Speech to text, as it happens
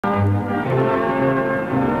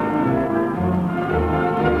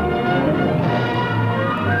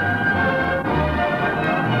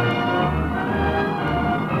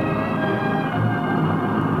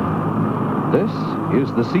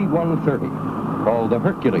is the C-130, called the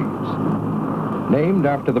Hercules, named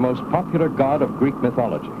after the most popular god of Greek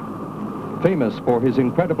mythology, famous for his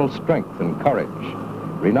incredible strength and courage,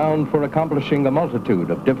 renowned for accomplishing a multitude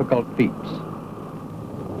of difficult feats.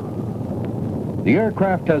 The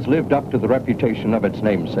aircraft has lived up to the reputation of its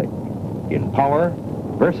namesake in power,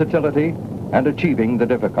 versatility, and achieving the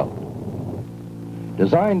difficult.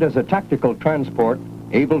 Designed as a tactical transport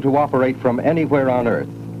able to operate from anywhere on Earth,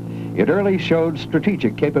 it early showed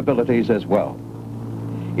strategic capabilities as well.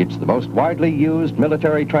 It's the most widely used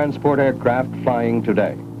military transport aircraft flying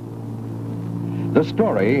today. The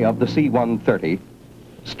story of the C-130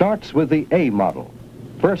 starts with the A model,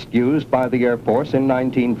 first used by the Air Force in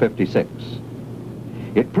 1956.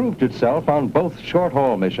 It proved itself on both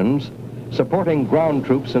short-haul missions, supporting ground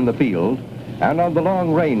troops in the field, and on the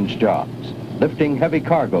long-range jobs, lifting heavy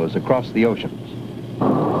cargoes across the oceans.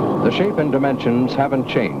 The shape and dimensions haven't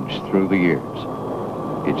changed through the years.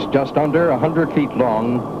 It's just under 100 feet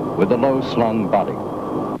long with a low-slung body.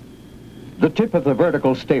 The tip of the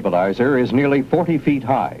vertical stabilizer is nearly 40 feet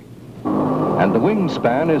high, and the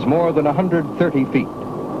wingspan is more than 130 feet.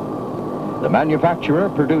 The manufacturer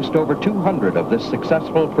produced over 200 of this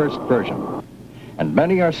successful first version, and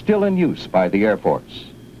many are still in use by the Air Force.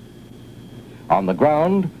 On the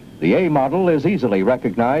ground, the A model is easily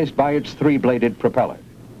recognized by its three-bladed propeller.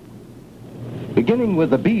 Beginning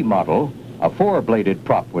with the B model, a four-bladed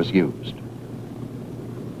prop was used.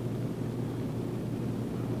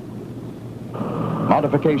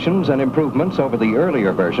 Modifications and improvements over the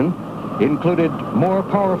earlier version included more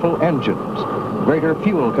powerful engines, greater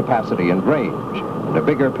fuel capacity and range, and a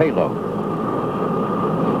bigger payload.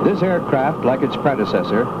 This aircraft, like its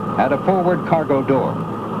predecessor, had a forward cargo door,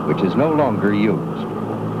 which is no longer used.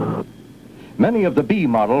 Many of the B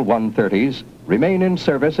model 130s remain in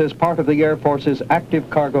service as part of the Air Force's active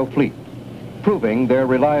cargo fleet, proving their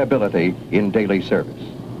reliability in daily service.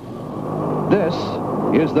 This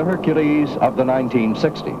is the Hercules of the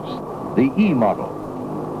 1960s, the E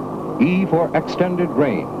model. E for extended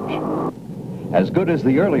range. As good as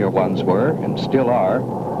the earlier ones were, and still are,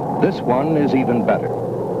 this one is even better.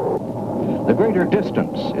 The greater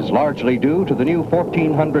distance is largely due to the new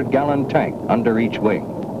 1,400-gallon tank under each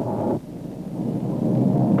wing.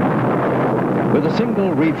 With a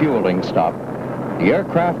single refueling stop, the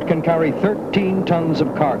aircraft can carry 13 tons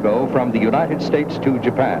of cargo from the United States to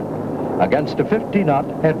Japan against a 50-knot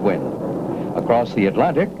headwind. Across the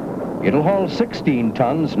Atlantic, it'll haul 16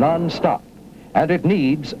 tons non-stop, and it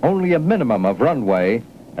needs only a minimum of runway,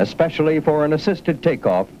 especially for an assisted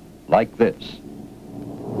takeoff like this.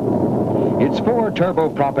 Its four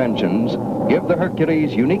turboprop engines give the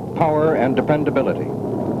Hercules unique power and dependability.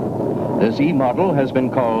 This E model has been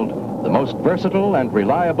called the most versatile and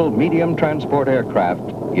reliable medium transport aircraft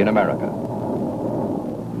in America.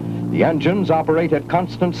 The engines operate at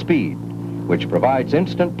constant speed, which provides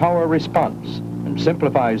instant power response and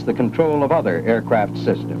simplifies the control of other aircraft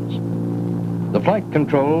systems. The flight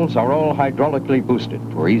controls are all hydraulically boosted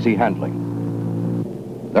for easy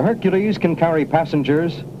handling. The Hercules can carry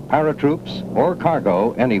passengers, paratroops, or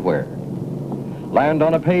cargo anywhere, land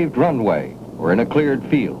on a paved runway or in a cleared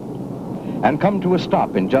field, and come to a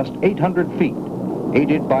stop in just 800 feet,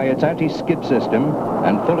 aided by its anti-skid system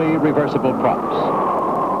and fully reversible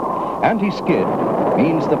props. Anti-skid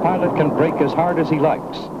means the pilot can brake as hard as he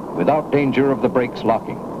likes without danger of the brakes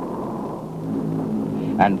locking.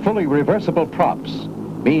 And fully reversible props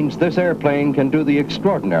means this airplane can do the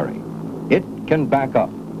extraordinary. It can back up.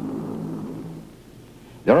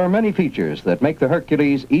 There are many features that make the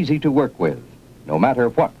Hercules easy to work with, no matter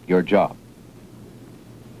what your job.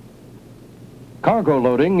 Cargo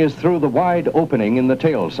loading is through the wide opening in the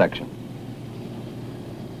tail section.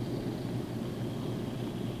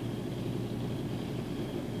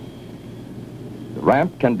 The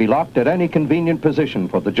ramp can be locked at any convenient position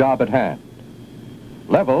for the job at hand.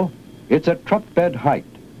 Level, it's at truck bed height,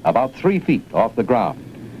 about 3 feet off the ground.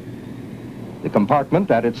 The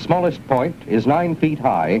compartment at its smallest point is 9 feet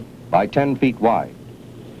high by 10 feet wide,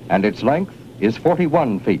 and its length is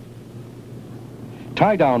 41 feet.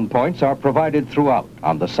 Tie-down points are provided throughout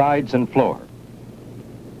on the sides and floor.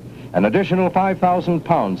 An additional 5,000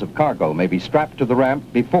 pounds of cargo may be strapped to the ramp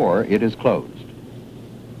before it is closed.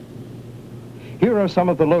 Here are some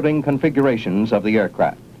of the loading configurations of the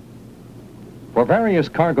aircraft. For various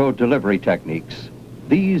cargo delivery techniques,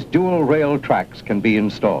 these dual rail tracks can be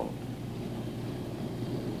installed.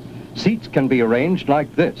 Seats can be arranged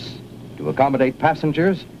like this to accommodate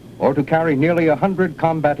passengers or to carry nearly 100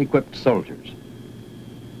 combat-equipped soldiers.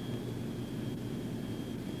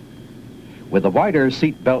 With a wider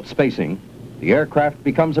seat belt spacing, the aircraft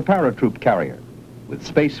becomes a paratroop carrier with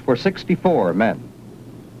space for 64 men.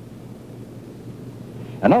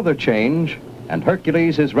 Another change, and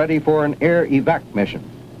Hercules is ready for an air evac mission,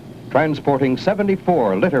 transporting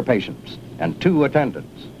 74 litter patients and 2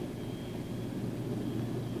 attendants.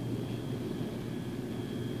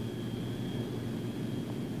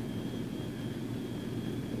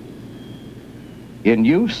 In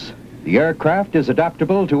use, the aircraft is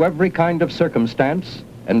adaptable to every kind of circumstance,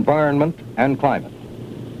 environment, and climate.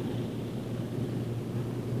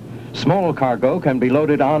 Small cargo can be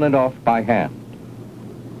loaded on and off by hand.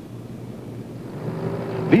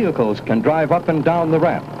 Vehicles can drive up and down the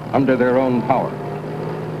ramp under their own power.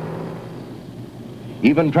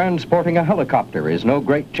 Even transporting a helicopter is no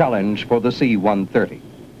great challenge for the C-130.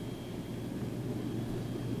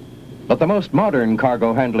 But the most modern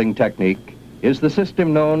cargo handling technique is the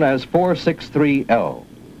system known as 463L.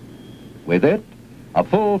 With it, a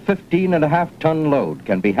full 15.5-ton load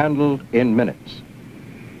can be handled in minutes.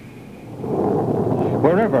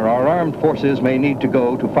 Wherever our armed forces may need to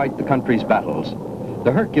go to fight the country's battles,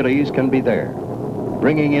 the Hercules can be there,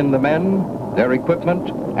 bringing in the men, their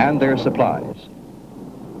equipment, and their supplies.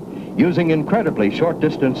 Using incredibly short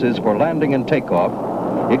distances for landing and takeoff,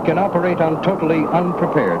 it can operate on totally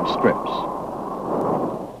unprepared strips.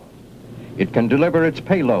 It can deliver its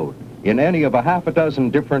payload in any of a half a dozen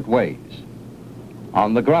different ways.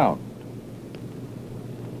 On the ground,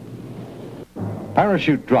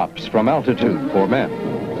 parachute drops from altitude for men,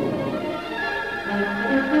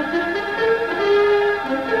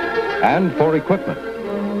 and for equipment,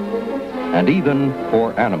 and even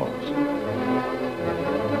for animals.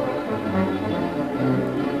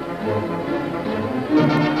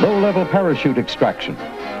 Low-level parachute extraction,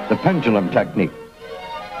 the pendulum technique.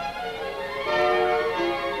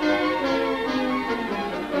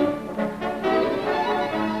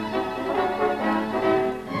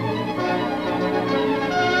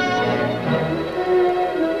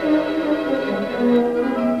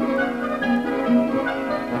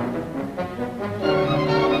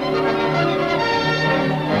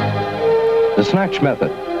 The snatch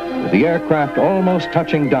method, with the aircraft almost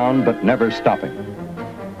touching down but never stopping.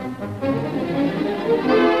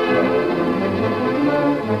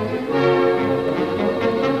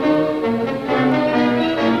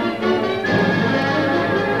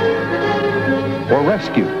 For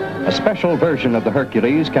rescue, a special version of the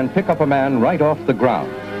Hercules can pick up a man right off the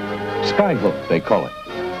ground. Skyhook, they call it.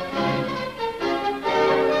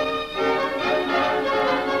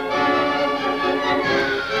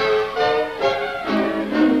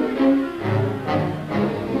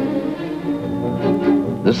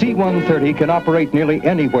 The C-130 can operate nearly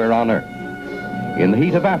anywhere on Earth. In the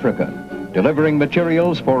heat of Africa, delivering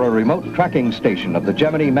materials for a remote tracking station of the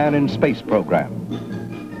Gemini Man in Space program.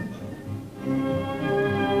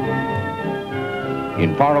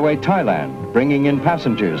 In faraway Thailand, bringing in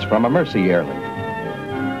passengers from a Mercy airlift.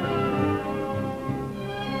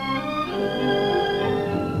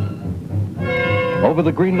 Over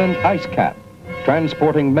the Greenland ice cap,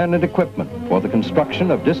 transporting men and equipment for the construction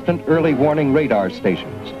of distant early warning radar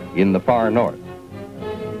stations in the far north.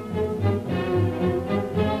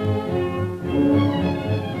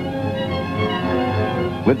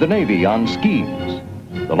 With the Navy on skis,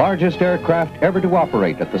 the largest aircraft ever to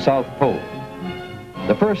operate at the South Pole.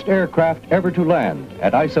 The first aircraft ever to land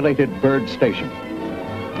at isolated Byrd Station.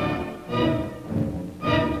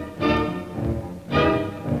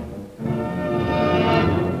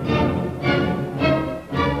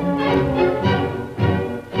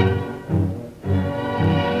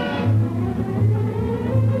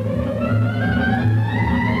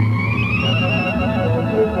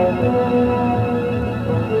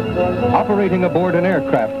 Operating aboard an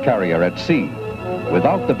aircraft carrier at sea,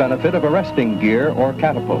 without the benefit of arresting gear or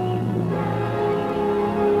catapult.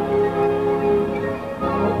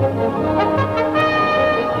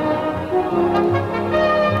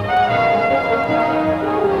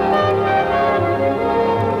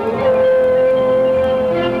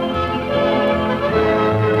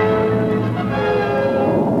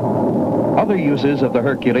 Other uses of the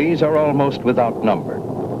Hercules are almost without number.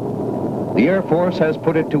 The Air Force has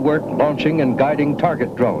put it to work launching and guiding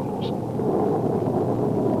target drones.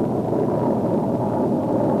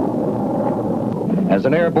 As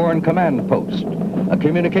an airborne command post, a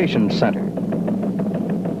communications center.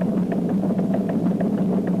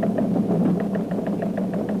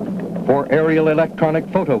 For aerial electronic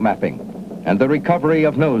photo mapping and the recovery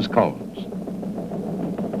of nose cones.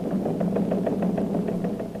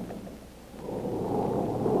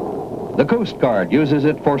 The Coast Guard uses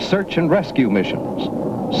it for search and rescue missions,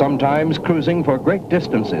 sometimes cruising for great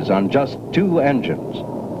distances on just 2 engines.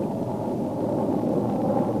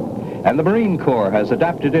 and the Marine Corps has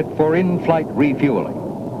adapted it for in-flight refueling.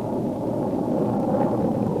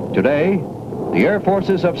 Today, the air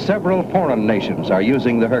forces of several foreign nations are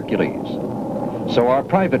using the Hercules. So are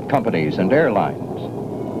private companies and airlines.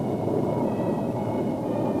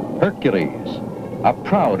 Hercules, a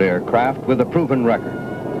proud aircraft with a proven record.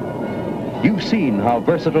 You've seen how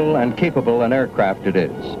versatile and capable an aircraft it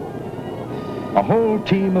is. A whole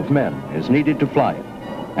team of men is needed to fly it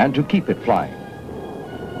and to keep it flying.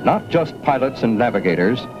 Not just pilots and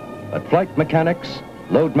navigators, but flight mechanics,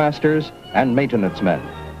 loadmasters, and maintenance men.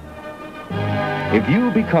 If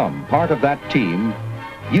you become part of that team,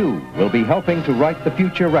 you will be helping to write the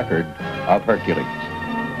future record of Hercules.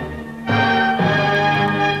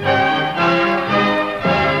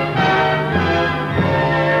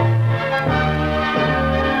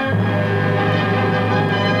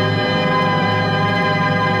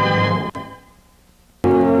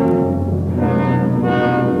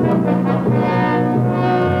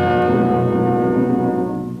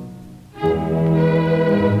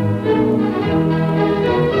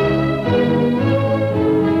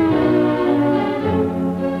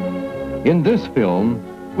 In this film,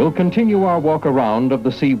 we'll continue our walk around of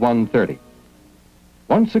the C-130.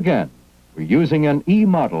 Once again, we're using an E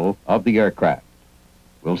model of the aircraft.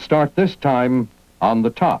 We'll start this time on the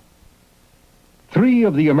top. 3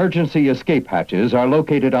 of the emergency escape hatches are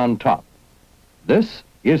located on top. This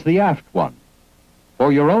is the aft one.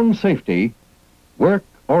 For your own safety, work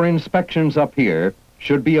or inspections up here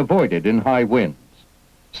should be avoided in high winds.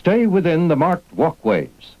 Stay within the marked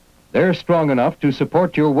walkways. They're strong enough to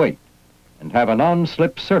support your weight and have a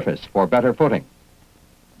non-slip surface for better footing.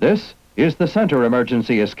 This is the center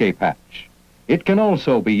emergency escape hatch. It can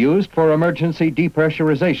also be used for emergency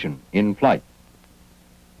depressurization in flight.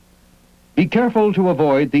 Be careful to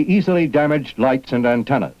avoid the easily damaged lights and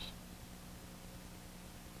antennas.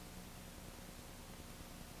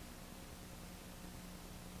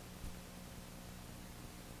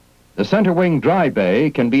 The center wing dry bay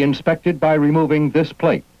can be inspected by removing this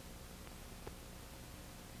plate.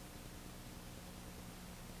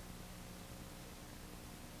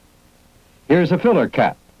 Here's a filler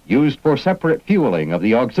cap used for separate fueling of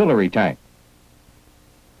the auxiliary tank.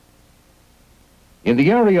 In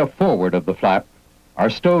the area forward of the flap are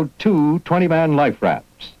stowed 2 20-man life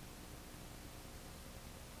rafts.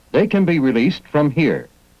 They can be released from here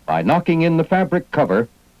by knocking in the fabric cover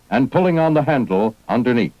and pulling on the handle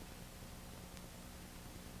underneath.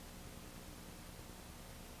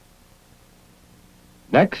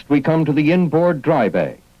 Next, we come to the inboard dry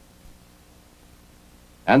bay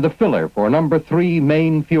and the filler for number 3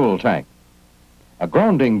 main fuel tank. A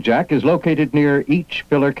grounding jack is located near each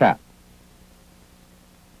filler cap.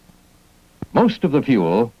 Most of the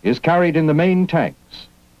fuel is carried in the main tanks,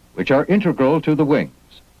 which are integral to the wings.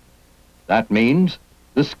 That means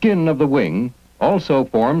the skin of the wing also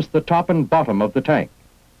forms the top and bottom of the tank.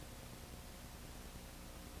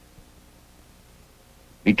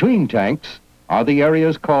 Between tanks are the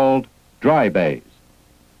areas called dry bays.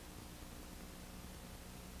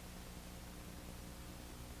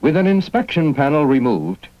 With an inspection panel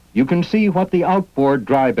removed, you can see what the outboard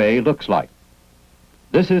dry bay looks like.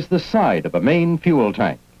 This is the side of a main fuel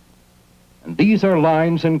tank. And these are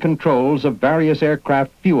lines and controls of various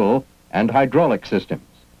aircraft fuel and hydraulic systems.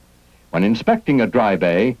 When inspecting a dry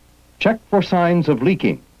bay, check for signs of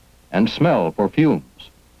leaking and smell for fumes.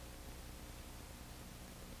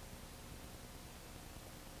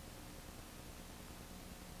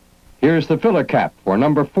 Here's the filler cap for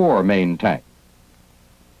number 4 main tank.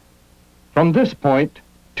 From this point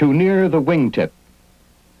to near the wingtip,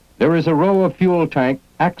 there is a row of fuel tank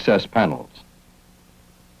access panels.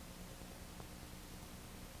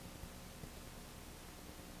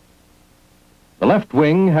 The left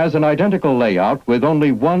wing has an identical layout with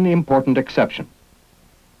only one important exception.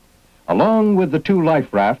 Along with the 2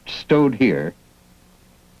 life rafts stowed here,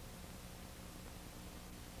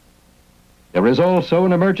 there is also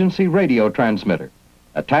an emergency radio transmitter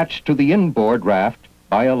attached to the inboard raft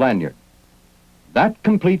by a lanyard. That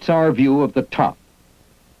completes our view of the top.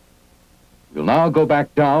 We'll now go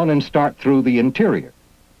back down and start through the interior,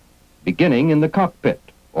 beginning in the cockpit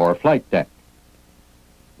or flight deck.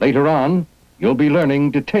 Later on, you'll be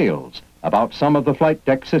learning details about some of the flight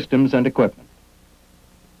deck systems and equipment.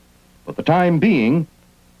 For the time being,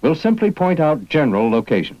 we'll simply point out general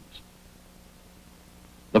locations.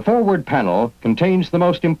 The forward panel contains the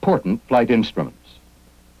most important flight instruments.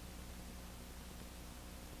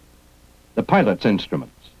 The pilot's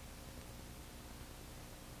instruments.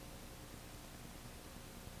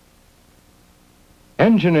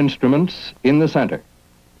 Engine instruments in the center.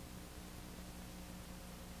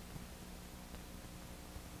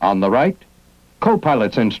 On the right,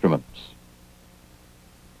 co-pilot's instruments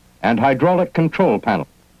and hydraulic control panel.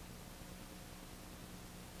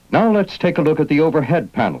 Now let's take a look at the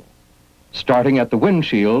overhead panel, starting at the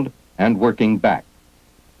windshield and working back.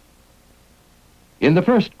 In the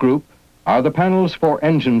first group are the panels for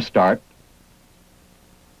engine start,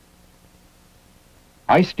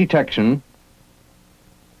 ice detection,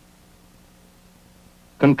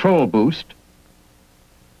 control boost,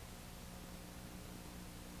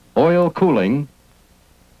 oil cooling,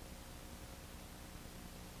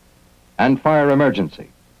 and fire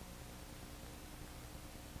emergency.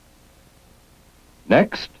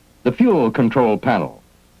 Next, the fuel control panel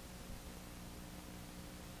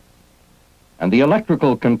and the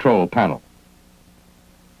electrical control panel.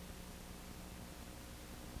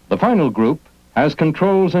 The final group has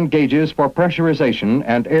controls and gauges for pressurization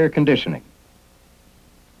and air conditioning.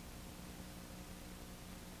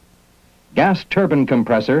 Gas turbine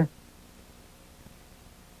compressor,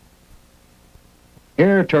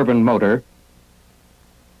 air turbine motor,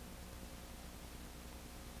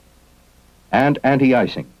 and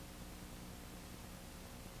anti-icing.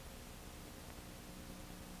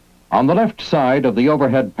 On the left side of the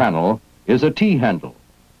overhead panel is a T-handle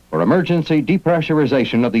for emergency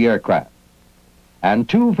depressurization of the aircraft, and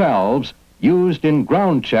two valves used in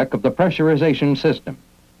ground check of the pressurization system.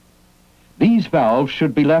 These valves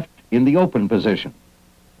should be left in the open position.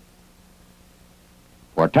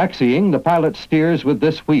 For taxiing, the pilot steers with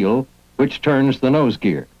this wheel, which turns the nose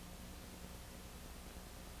gear.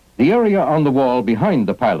 The area on the wall behind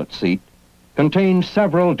the pilot's seat contains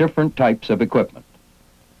several different types of equipment.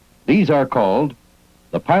 These are called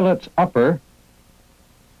the pilot's upper,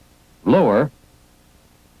 lower,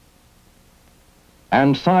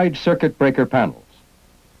 and side circuit breaker panels.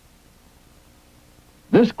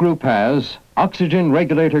 This group has oxygen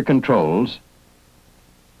regulator controls,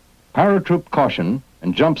 paratroop caution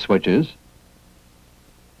and jump switches,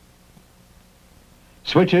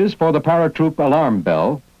 switches for the paratroop alarm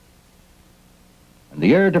bell, and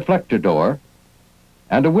the air deflector door,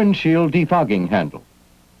 and a windshield defogging handle.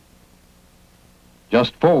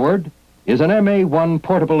 Just forward is an MA1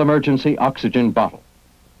 portable emergency oxygen bottle.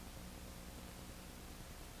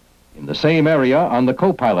 In the same area on the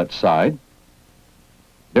co-pilot's side,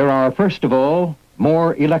 there are, first of all,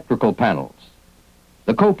 more electrical panels.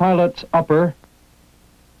 The co-pilot's upper,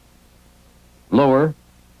 lower,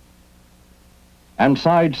 and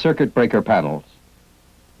side circuit breaker panels.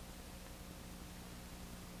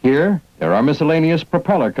 Here, there are miscellaneous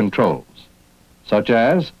propeller controls, such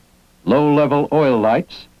as low-level oil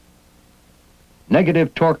lights,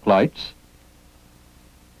 negative torque lights,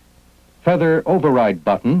 feather override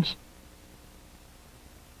buttons,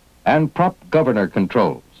 and prop governor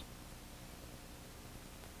controls.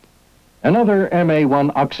 Another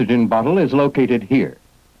MA1 oxygen bottle is located here.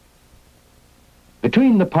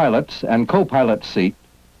 Between the pilot's and co-pilot's seat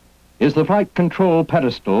is the flight control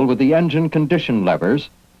pedestal with the engine condition levers,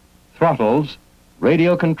 throttles,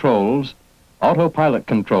 radio controls, autopilot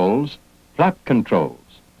controls, flap controls.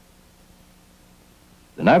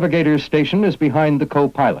 The navigator's station is behind the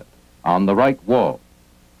co-pilot on the right wall.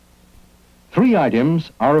 Three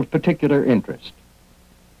items are of particular interest.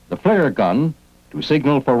 The flare gun to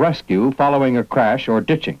signal for rescue following a crash or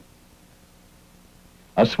ditching.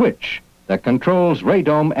 A switch that controls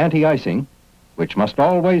radome anti-icing, which must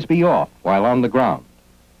always be off while on the ground.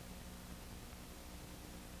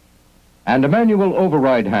 And a manual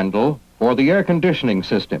override handle for the air conditioning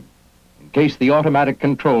system in case the automatic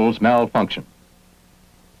controls malfunction.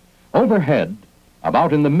 Overhead,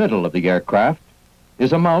 about in the middle of the aircraft,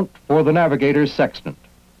 is a mount for the navigator's sextant.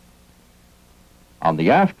 On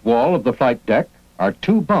the aft wall of the flight deck are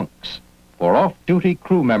two bunks for off-duty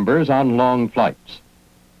crew members on long flights.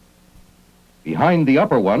 Behind the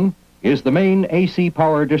upper one is the main AC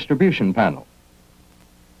power distribution panel.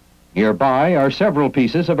 Nearby are several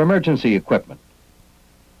pieces of emergency equipment.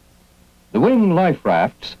 The wing life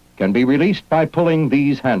rafts can be released by pulling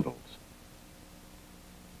these handles.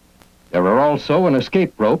 There are also an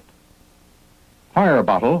escape rope, fire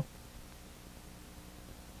bottle,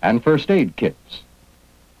 and first aid kits.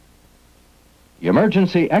 The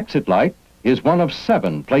emergency exit light is one of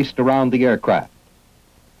 7 placed around the aircraft.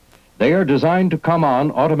 They are designed to come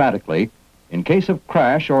on automatically in case of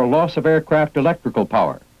crash or loss of aircraft electrical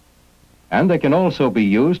power, and they can also be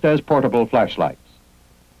used as portable flashlights.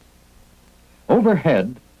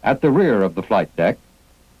 Overhead, at the rear of the flight deck,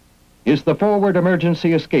 is the forward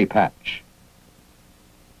emergency escape hatch.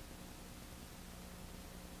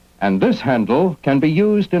 And this handle can be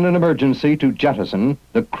used in an emergency to jettison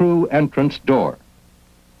the crew entrance door.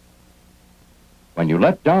 When you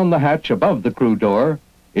let down the hatch above the crew door,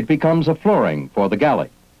 it becomes a flooring for the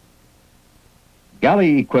galley.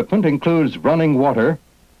 Galley equipment includes running water,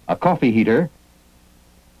 a coffee heater,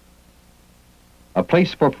 a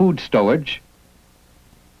place for food stowage,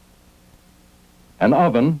 an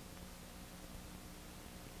oven,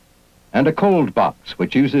 and a cold box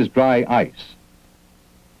which uses dry ice.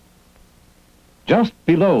 Just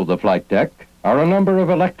below the flight deck are a number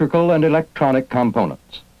of electrical and electronic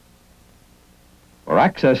components. For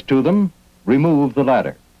access to them, remove the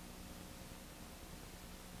ladder.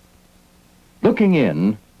 Looking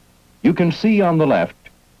in, you can see on the left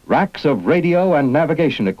racks of radio and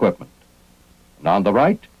navigation equipment, and on the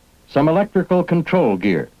right, some electrical control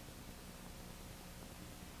gear.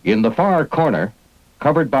 In the far corner,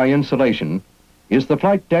 covered by insulation, is the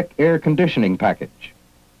flight deck air conditioning package.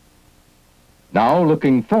 Now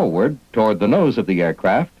looking forward toward the nose of the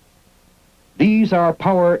aircraft, these are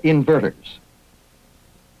power inverters.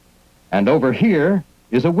 And over here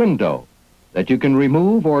is a window that you can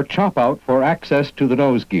remove or chop out for access to the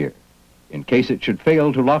nose gear, in case it should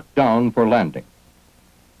fail to lock down for landing.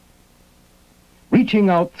 Reaching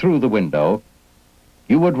out through the window,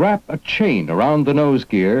 you would wrap a chain around the nose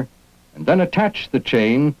gear and then attach the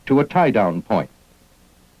chain to a tie-down point.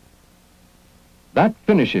 That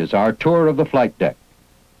finishes our tour of the flight deck.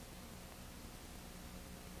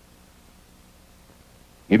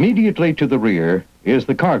 Immediately to the rear is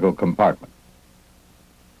the cargo compartment.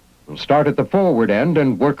 We'll start at the forward end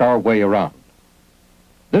and work our way around.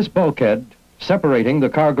 This bulkhead, separating the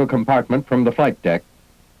cargo compartment from the flight deck,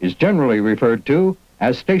 is generally referred to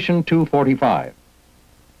as Station 245.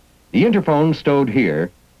 The interphone stowed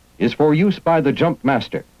here is for use by the jump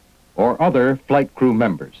master or other flight crew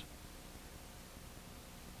members.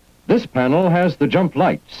 This panel has the jump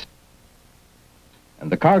lights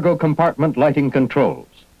and the cargo compartment lighting controls.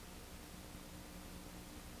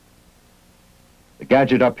 The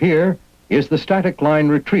gadget up here is the static line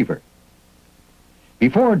retriever.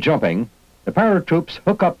 Before jumping, the paratroops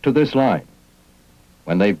hook up to this line.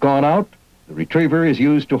 When they've gone out, the retriever is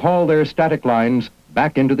used to haul their static lines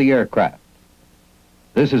back into the aircraft.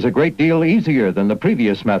 This is a great deal easier than the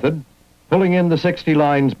previous method, pulling in the 60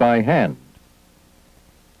 lines by hand.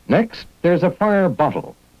 Next, there's a fire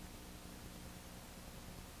bottle,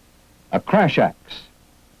 a crash axe,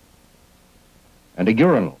 and a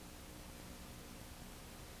urinal.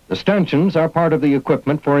 The stanchions are part of the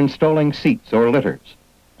equipment for installing seats or litters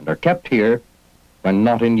and are kept here when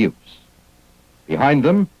not in use. Behind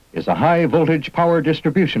them is a high-voltage power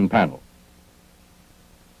distribution panel.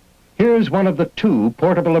 Here's one of the 2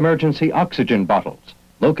 portable emergency oxygen bottles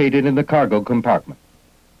located in the cargo compartment.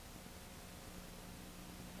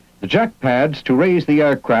 The jack pads to raise the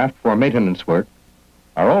aircraft for maintenance work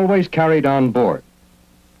are always carried on board.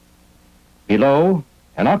 Below,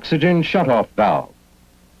 an oxygen shutoff valve.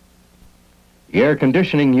 The air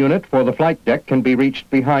conditioning unit for the flight deck can be reached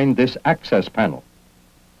behind this access panel.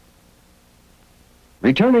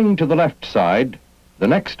 Returning to the left side, the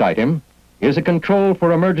next item is a control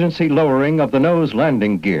for emergency lowering of the nose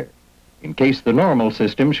landing gear in case the normal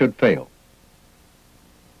system should fail.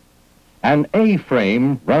 An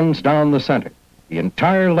A-frame runs down the center, the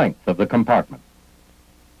entire length of the compartment.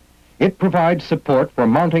 It provides support for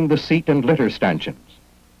mounting the seat and litter stanchions.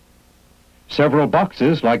 Several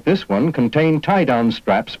boxes like this one contain tie-down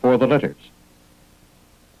straps for the litters.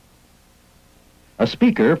 A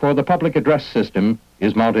speaker for the public address system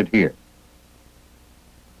is mounted here.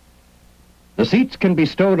 The seats can be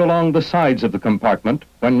stowed along the sides of the compartment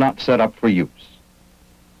when not set up for use.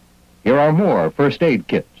 Here are more first aid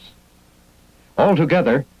kits.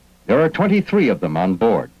 Altogether, there are 23 of them on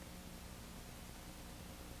board.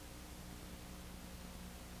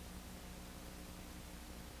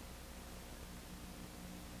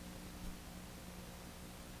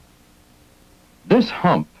 This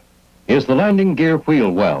hump is the landing gear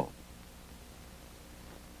wheel well.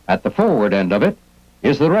 At the forward end of it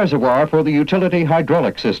is the reservoir for the utility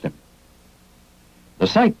hydraulic system. The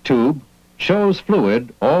sight tube shows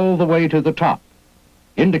fluid all the way to the top,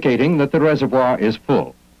 indicating that the reservoir is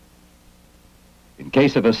full. In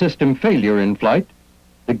case of a system failure in flight,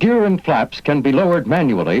 the gear and flaps can be lowered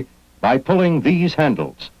manually by pulling these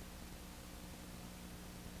handles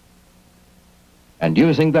and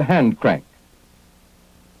using the hand crank.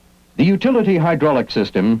 The utility hydraulic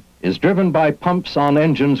system is driven by pumps on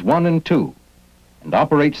engines 1 and 2 and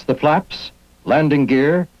operates the flaps, landing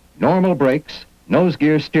gear, normal brakes, nose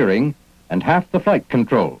gear steering, and half the flight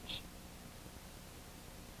controls.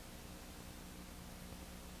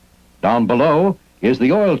 Down below is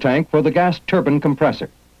the oil tank for the gas turbine compressor.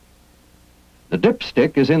 The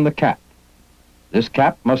dipstick is in the cap. This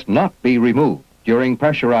cap must not be removed during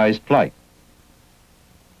pressurized flight.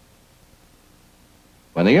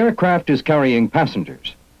 When the aircraft is carrying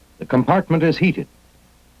passengers, the compartment is heated.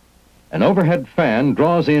 An overhead fan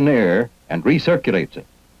draws in air and recirculates it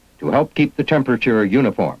to help keep the temperature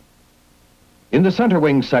uniform. In the center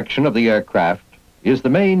wing section of the aircraft is the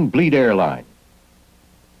main bleed air line.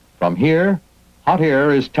 From here, hot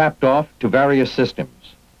air is tapped off to various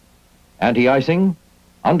systems: anti-icing,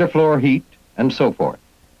 underfloor heat, and so forth.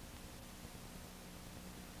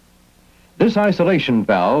 This isolation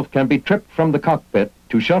valve can be tripped from the cockpit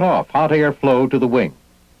to shut off hot air flow to the wing.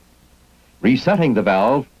 Resetting the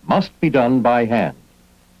valve must be done by hand.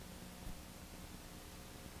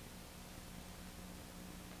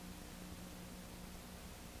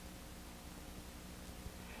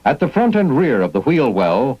 At the front and rear of the wheel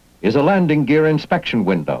well is a landing gear inspection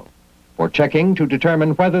window for checking to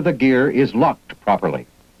determine whether the gear is locked properly.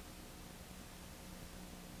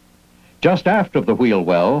 Just aft of the wheel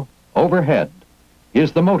well, overhead,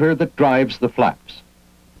 is the motor that drives the flaps.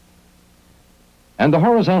 And the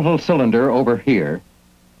horizontal cylinder over here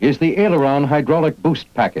is the aileron hydraulic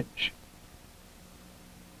boost package.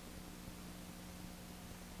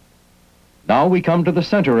 Now we come to the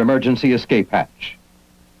center emergency escape hatch.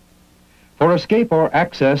 For escape or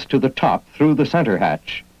access to the top through the center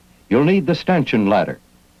hatch, you'll need the stanchion ladder.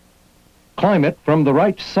 Climb it from the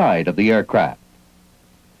right side of the aircraft.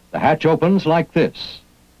 The hatch opens like this.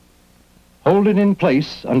 Hold it in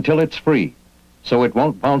place until it's free, so it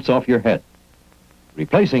won't bounce off your head.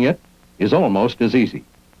 Replacing it is almost as easy.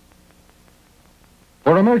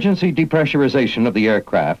 For emergency depressurization of the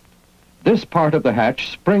aircraft, this part of the hatch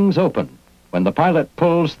springs open when the pilot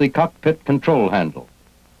pulls the cockpit control handle.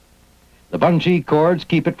 The bungee cords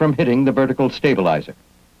keep it from hitting the vertical stabilizer.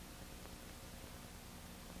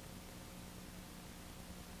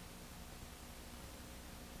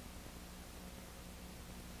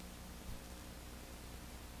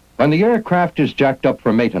 When the aircraft is jacked up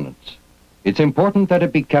for maintenance, it's important that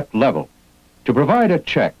it be kept level. To provide a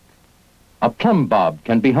check, a plumb bob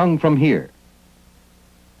can be hung from here,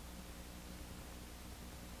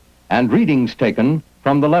 and readings taken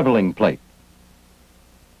from the leveling plate.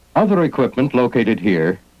 Other equipment located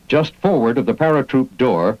here, just forward of the paratroop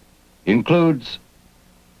door, includes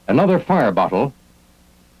another fire bottle,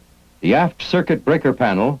 the aft circuit breaker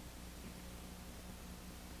panel,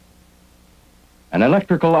 an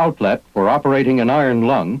electrical outlet for operating an iron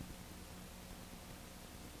lung,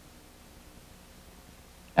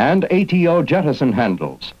 and ATO jettison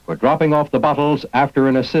handles for dropping off the bottles after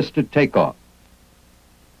an assisted takeoff.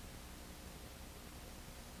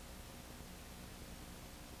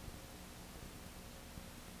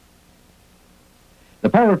 The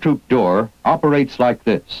paratroop door operates like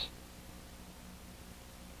this.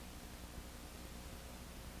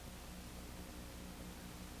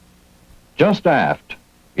 Just aft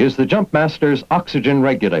is the jumpmaster's oxygen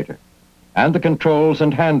regulator and the controls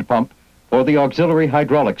and hand pump for the auxiliary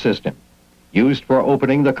hydraulic system used for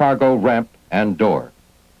opening the cargo ramp and door.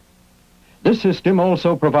 This system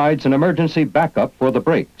also provides an emergency backup for the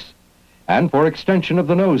brakes and for extension of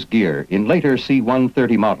the nose gear in later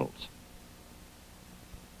C-130 models.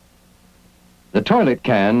 The toilet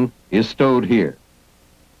can is stowed here.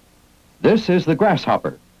 This is the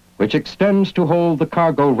grasshopper, which extends to hold the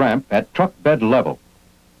cargo ramp at truck bed level.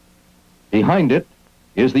 Behind it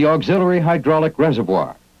is the auxiliary hydraulic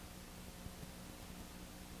reservoir,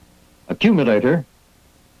 accumulator,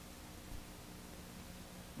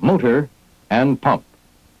 motor, and pump.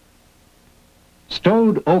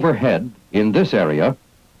 Stowed overhead in this area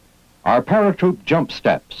are paratroop jump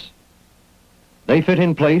steps. They fit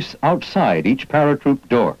in place outside each paratroop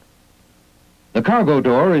door. The cargo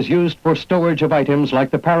door is used for storage of items like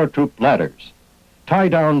the paratroop ladders,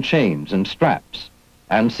 tie-down chains and straps,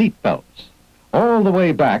 and seat belts. All the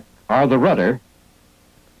way back are the rudder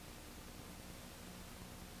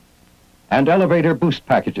and elevator boost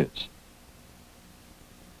packages,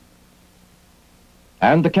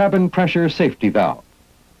 and the cabin pressure safety valve.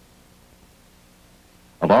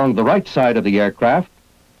 Along the right side of the aircraft,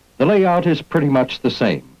 the layout is pretty much the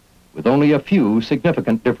same, with only a few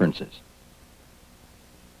significant differences.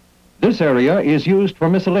 This area is used for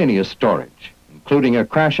miscellaneous storage, including a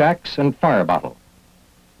crash axe and fire bottle.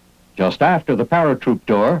 Just after the paratroop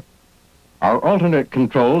door are alternate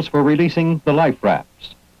controls for releasing the life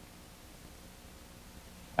rafts.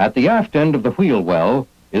 At the aft end of the wheel well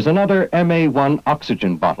is another MA1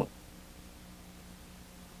 oxygen bottle.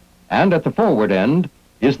 And at the forward end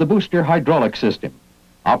is the booster hydraulic system,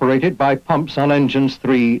 operated by pumps on engines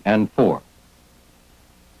 3 and 4.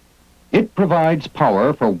 It provides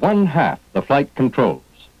power for 1/2 the flight controls.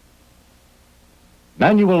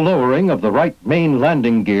 Manual lowering of the right main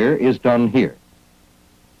landing gear is done here.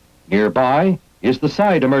 Nearby is the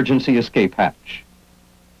side emergency escape hatch.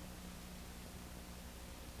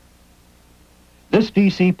 This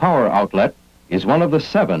DC power outlet is one of the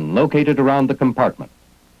 7 located around the compartment.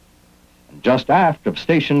 And just aft of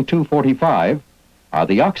Station 245 are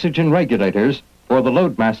the oxygen regulators for the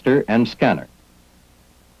loadmaster and scanner.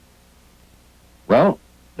 Well,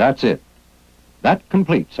 that's it. That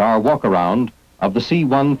completes our walk-around of the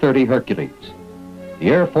C-130 Hercules, the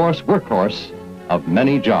Air Force workhorse of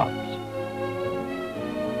many jobs.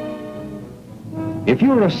 If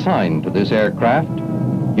you're assigned to this aircraft,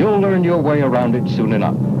 you'll learn your way around it soon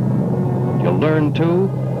enough. You'll learn, too,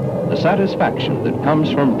 the satisfaction that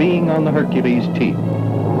comes from being on the Hercules team.